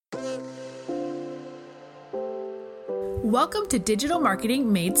Welcome to Digital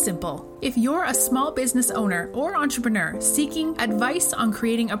Marketing Made Simple. If you're a small business owner or entrepreneur seeking advice on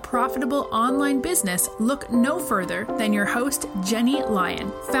creating a profitable online business, look no further than your host, Jenny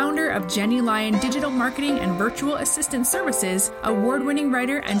Lyon, founder of Jenny Lyon Digital Marketing and Virtual Assistant Services, award-winning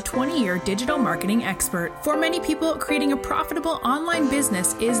writer and 20-year digital marketing expert. For many people, creating a profitable online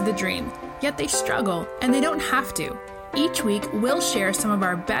business is the dream, yet they struggle and they don't have to. Each week, we'll share some of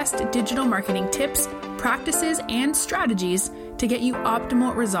our best digital marketing tips, practices, and strategies to get you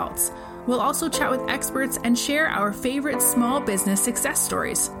optimal results. We'll also chat with experts and share our favorite small business success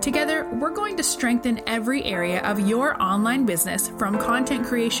stories. Together, we're going to strengthen every area of your online business, from content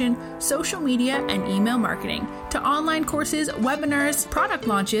creation, social media, and email marketing, to online courses, webinars, product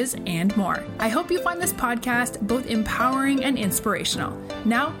launches, and more. I hope you find this podcast both empowering and inspirational.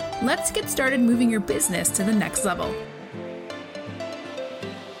 Now, let's get started moving your business to the next level.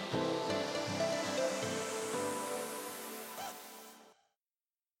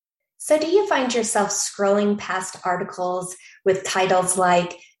 So do you find yourself scrolling past articles with titles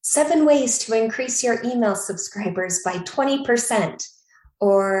like 7 ways to increase your email subscribers by 20%,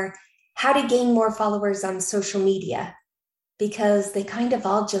 or how to gain more followers on social media? Because they kind of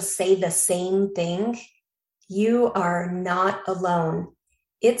all just say the same thing. You are not alone.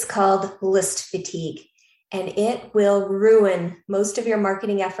 It's called list fatigue, and it will ruin most of your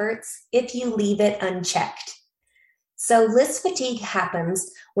marketing efforts if you leave it unchecked. So list fatigue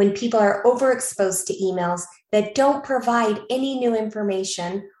happens when people are overexposed to emails that don't provide any new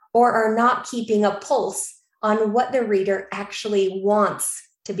information or are not keeping a pulse on what the reader actually wants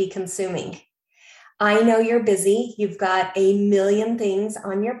to be consuming. I know you're busy. You've got a million things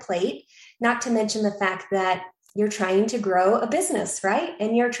on your plate, not to mention the fact that you're trying to grow a business, right?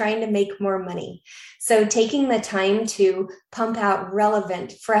 And you're trying to make more money. So taking the time to pump out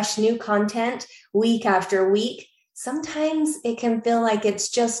relevant, fresh, new content week after week, sometimes it can feel like it's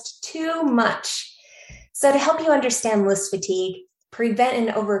just too much. So to help you understand list fatigue, prevent and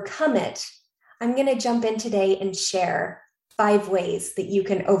overcome it, I'm going to jump in today and share 5 ways that you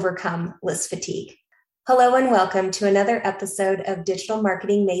can overcome list fatigue. Hello and welcome to another episode of Digital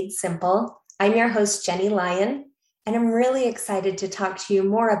Marketing Made Simple. I'm your host, Jenny Lyon, and I'm really excited to talk to you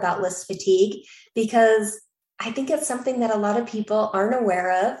more about list fatigue because I think it's something that a lot of people aren't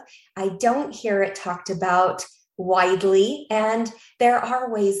aware of. I don't hear it talked about widely, and there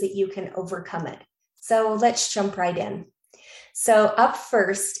are ways that you can overcome it. So let's jump right in. So up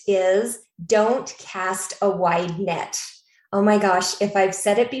first is don't cast a wide net. Oh my gosh, if I've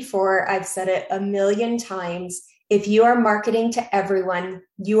said it before, I've said it a million times. If you are marketing to everyone,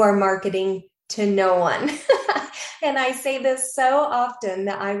 you are marketing to no one. And I say this so often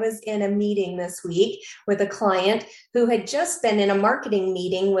that I was in a meeting this week with a client who had just been in a marketing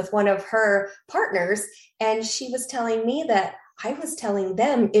meeting with one of her partners. And she was telling me that I was telling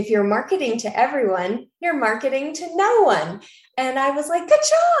them, if you're marketing to everyone, you're marketing to no one. And I was like, good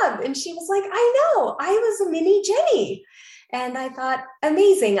job. And she was like, I know, I was a mini Jenny. And I thought,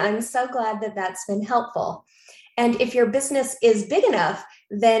 amazing. I'm so glad that that's been helpful. And if your business is big enough,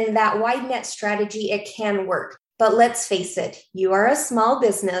 then that wide net strategy, it can work. But let's face it, you are a small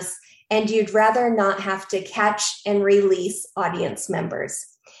business and you'd rather not have to catch and release audience members.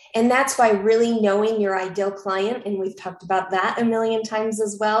 And that's why really knowing your ideal client, and we've talked about that a million times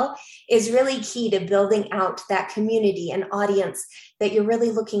as well, is really key to building out that community and audience that you're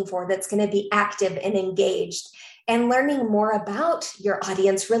really looking for that's going to be active and engaged. And learning more about your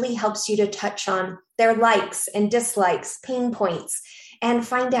audience really helps you to touch on their likes and dislikes, pain points, and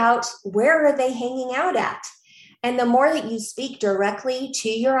find out where are they hanging out at. And the more that you speak directly to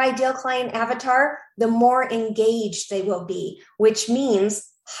your ideal client avatar, the more engaged they will be, which means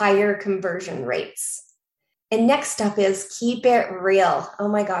higher conversion rates. And next up is keep it real. Oh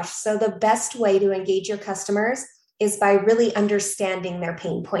my gosh. So the best way to engage your customers is by really understanding their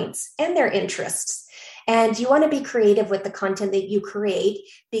pain points and their interests. And you want to be creative with the content that you create,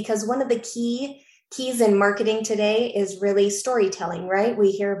 because one of the keys in marketing today is really storytelling, right?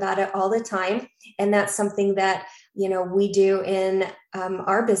 We hear about it all the time. And that's something that, we do in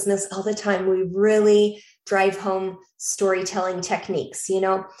our business all the time. We really drive home storytelling techniques.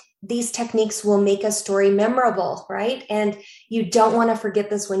 These techniques will make a story memorable, right? And you don't want to forget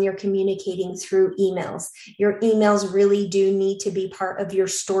this when you're communicating through emails. Your emails really do need to be part of your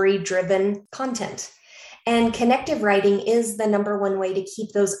story-driven content. And connective writing is the number one way to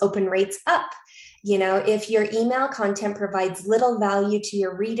keep those open rates up. If your email content provides little value to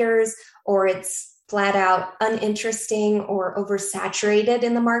your readers, or it's flat out uninteresting or oversaturated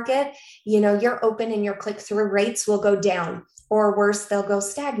in the market, your open and your click-through rates will go down, or worse, they'll go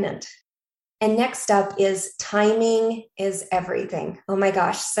stagnant. And next up is timing is everything. Oh my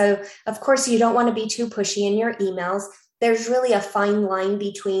gosh. So of course you don't want to be too pushy in your emails. There's really a fine line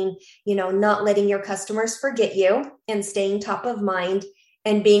between, not letting your customers forget you and staying top of mind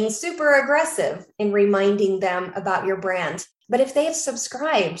and being super aggressive in reminding them about your brand. But if they have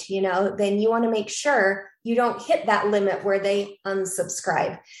subscribed, then you want to make sure you don't hit that limit where they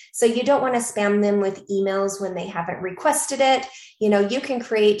unsubscribe. So you don't want to spam them with emails when they haven't requested it. You can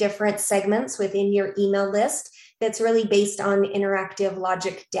create different segments within your email list that's really based on interactive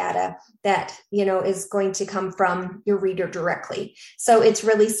logic data that, is going to come from your reader directly. So it's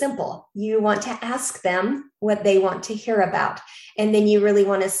really simple. You want to ask them what they want to hear about. And then you really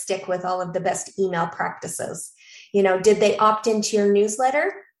want to stick with all of the best email practices. Did they opt into your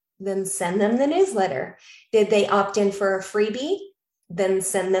newsletter? Then send them the newsletter. Did they opt in for a freebie? Then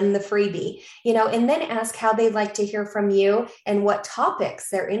send them the freebie, and then ask how they'd like to hear from you and what topics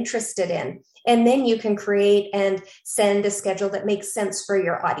they're interested in. And then you can create and send a schedule that makes sense for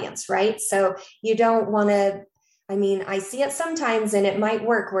your audience, right? So you don't want to, I see it sometimes and it might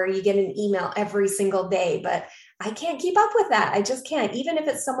work where you get an email every single day, but I can't keep up with that. I just can't. Even if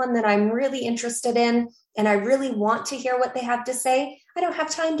it's someone that I'm really interested in and I really want to hear what they have to say, I don't have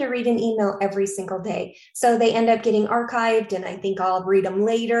time to read an email every single day. So they end up getting archived and I think I'll read them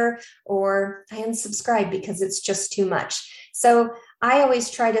later, or I unsubscribe because it's just too much. So I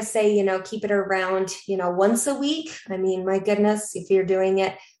always try to say, keep it around, once a week. My goodness, if you're doing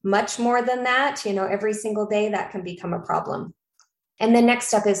it much more than that, every single day, that can become a problem. And the next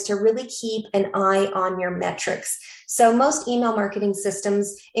step is to really keep an eye on your metrics. So most email marketing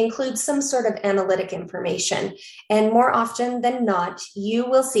systems include some sort of analytic information. And more often than not, you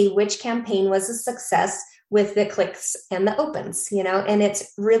will see which campaign was a success with the clicks and the opens, and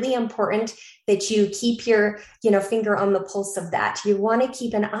it's really important that you keep your, finger on the pulse of that. You want to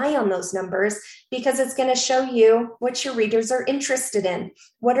keep an eye on those numbers because it's going to show you what your readers are interested in.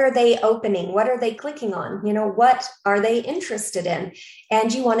 What are they opening? What are they clicking on? What are they interested in?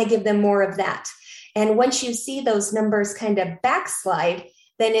 And you want to give them more of that. And once you see those numbers kind of backslide,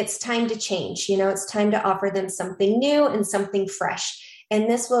 then it's time to change. It's time to offer them something new and something fresh. And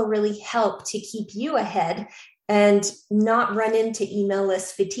this will really help to keep you ahead and not run into email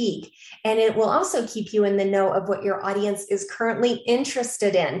list fatigue. And it will also keep you in the know of what your audience is currently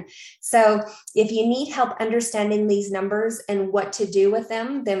interested in. So if you need help understanding these numbers and what to do with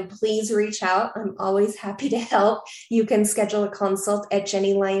them, then please reach out. I'm always happy to help. You can schedule a consult at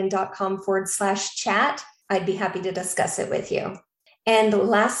jennylyon.com/chat. I'd be happy to discuss it with you. And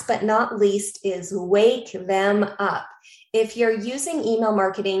last but not least is wake them up. If you're using email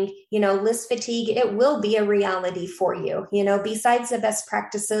marketing, list fatigue, it will be a reality for you. Besides the best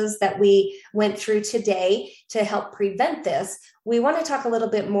practices that we went through today to help prevent this, we want to talk a little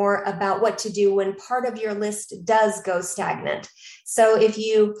bit more about what to do when part of your list does go stagnant. So if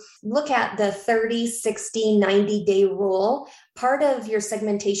you look at the 30, 60, 90-day rule, part of your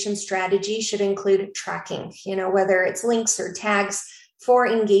segmentation strategy should include tracking, whether it's links or tags for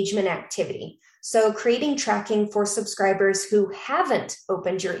engagement activity. So creating tracking for subscribers who haven't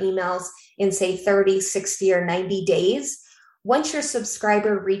opened your emails in, say, 30, 60, or 90 days. Once your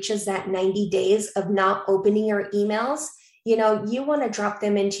subscriber reaches that 90 days of not opening your emails, you want to drop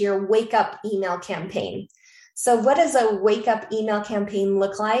them into your wake up email campaign. So what does a wake up email campaign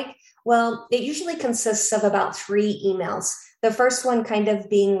look like? Well, it usually consists of about 3 emails. The first one kind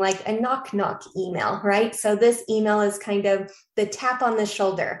of being like a knock email, right? So this email is kind of the tap on the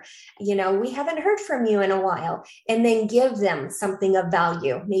shoulder. We haven't heard from you in a while, and then give them something of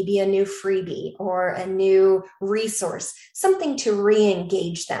value, maybe a new freebie or a new resource, something to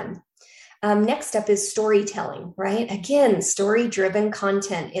re-engage them. Next up is storytelling, right? Again, story-driven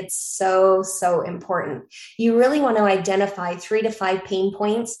content. It's so, so important. You really want to identify 3 to 5 pain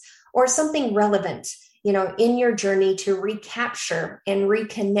points or something relevant, in your journey to recapture and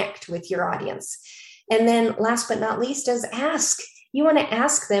reconnect with your audience. And then last but not least is ask. You want to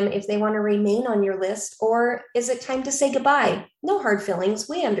ask them if they want to remain on your list, or is it time to say goodbye? No hard feelings.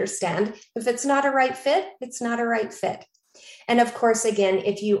 We understand. If it's not a right fit, it's not a right fit. And of course, again,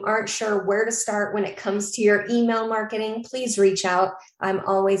 if you aren't sure where to start when it comes to your email marketing, please reach out. I'm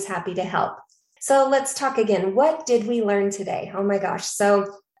always happy to help. So let's talk again. What did we learn today? Oh my gosh.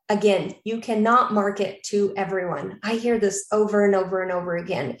 So again, you cannot market to everyone. I hear this over and over and over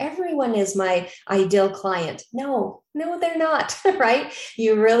again. Everyone is my ideal client. No, they're not, right?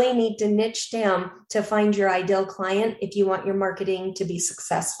 You really need to niche down to find your ideal client if you want your marketing to be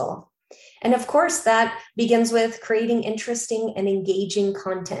successful. And of course, that begins with creating interesting and engaging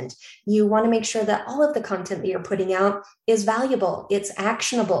content. You want to make sure that all of the content that you're putting out is valuable, it's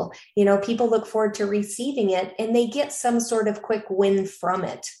actionable. People look forward to receiving it and they get some sort of quick win from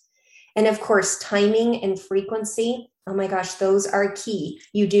it. And of course, timing and frequency, oh my gosh, those are key.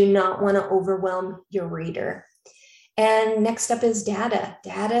 You do not want to overwhelm your reader. And next up is data.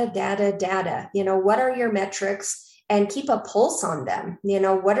 What are your metrics? And keep a pulse on them.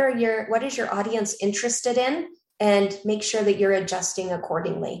 What is your audience interested in? And make sure that you're adjusting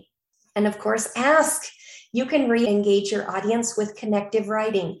accordingly. And of course, ask. You can re-engage your audience with connective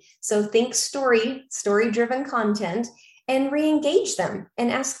writing. So think story-driven content, and re-engage them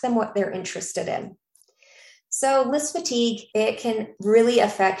and ask them what they're interested in. So list fatigue, it can really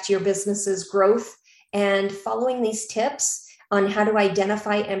affect your business's growth, and following these tips on how to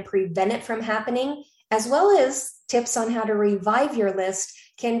identify and prevent it from happening, as well as tips on how to revive your list,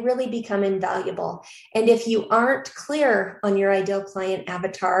 can really become invaluable. And if you aren't clear on your ideal client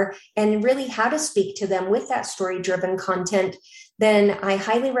avatar and really how to speak to them with that story-driven content, then I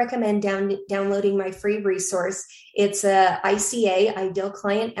highly recommend downloading my free resource. It's a ICA, Ideal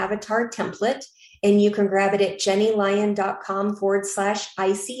Client Avatar template, and you can grab it at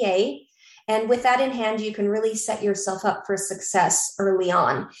jennylyon.com/ICA. And with that in hand, you can really set yourself up for success early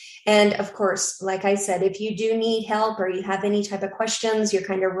on. And of course, like I said, if you do need help or you have any type of questions, you're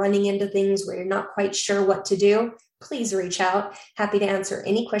kind of running into things where you're not quite sure what to do, please reach out. Happy to answer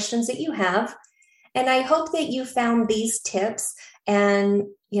any questions that you have. And I hope that you found these tips and,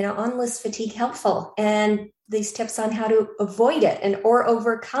 on list fatigue helpful, and these tips on how to avoid it or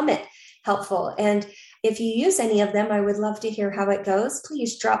overcome it helpful. And if you use any of them, I would love to hear how it goes.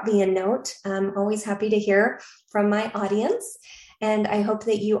 Please drop me a note. I'm always happy to hear from my audience. And I hope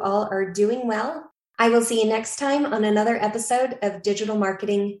that you all are doing well. I will see you next time on another episode of Digital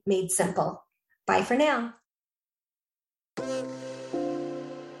Marketing Made Simple. Bye for now.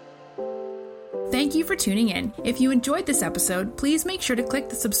 Thank you for tuning in. If you enjoyed this episode, please make sure to click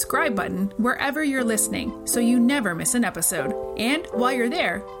the subscribe button wherever you're listening so you never miss an episode. And while you're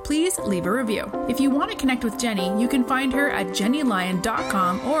there, please leave a review. If you want to connect with Jenny, you can find her at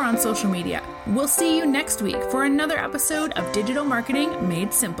jennylyon.com or on social media. We'll see you next week for another episode of Digital Marketing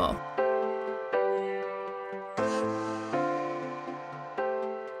Made Simple.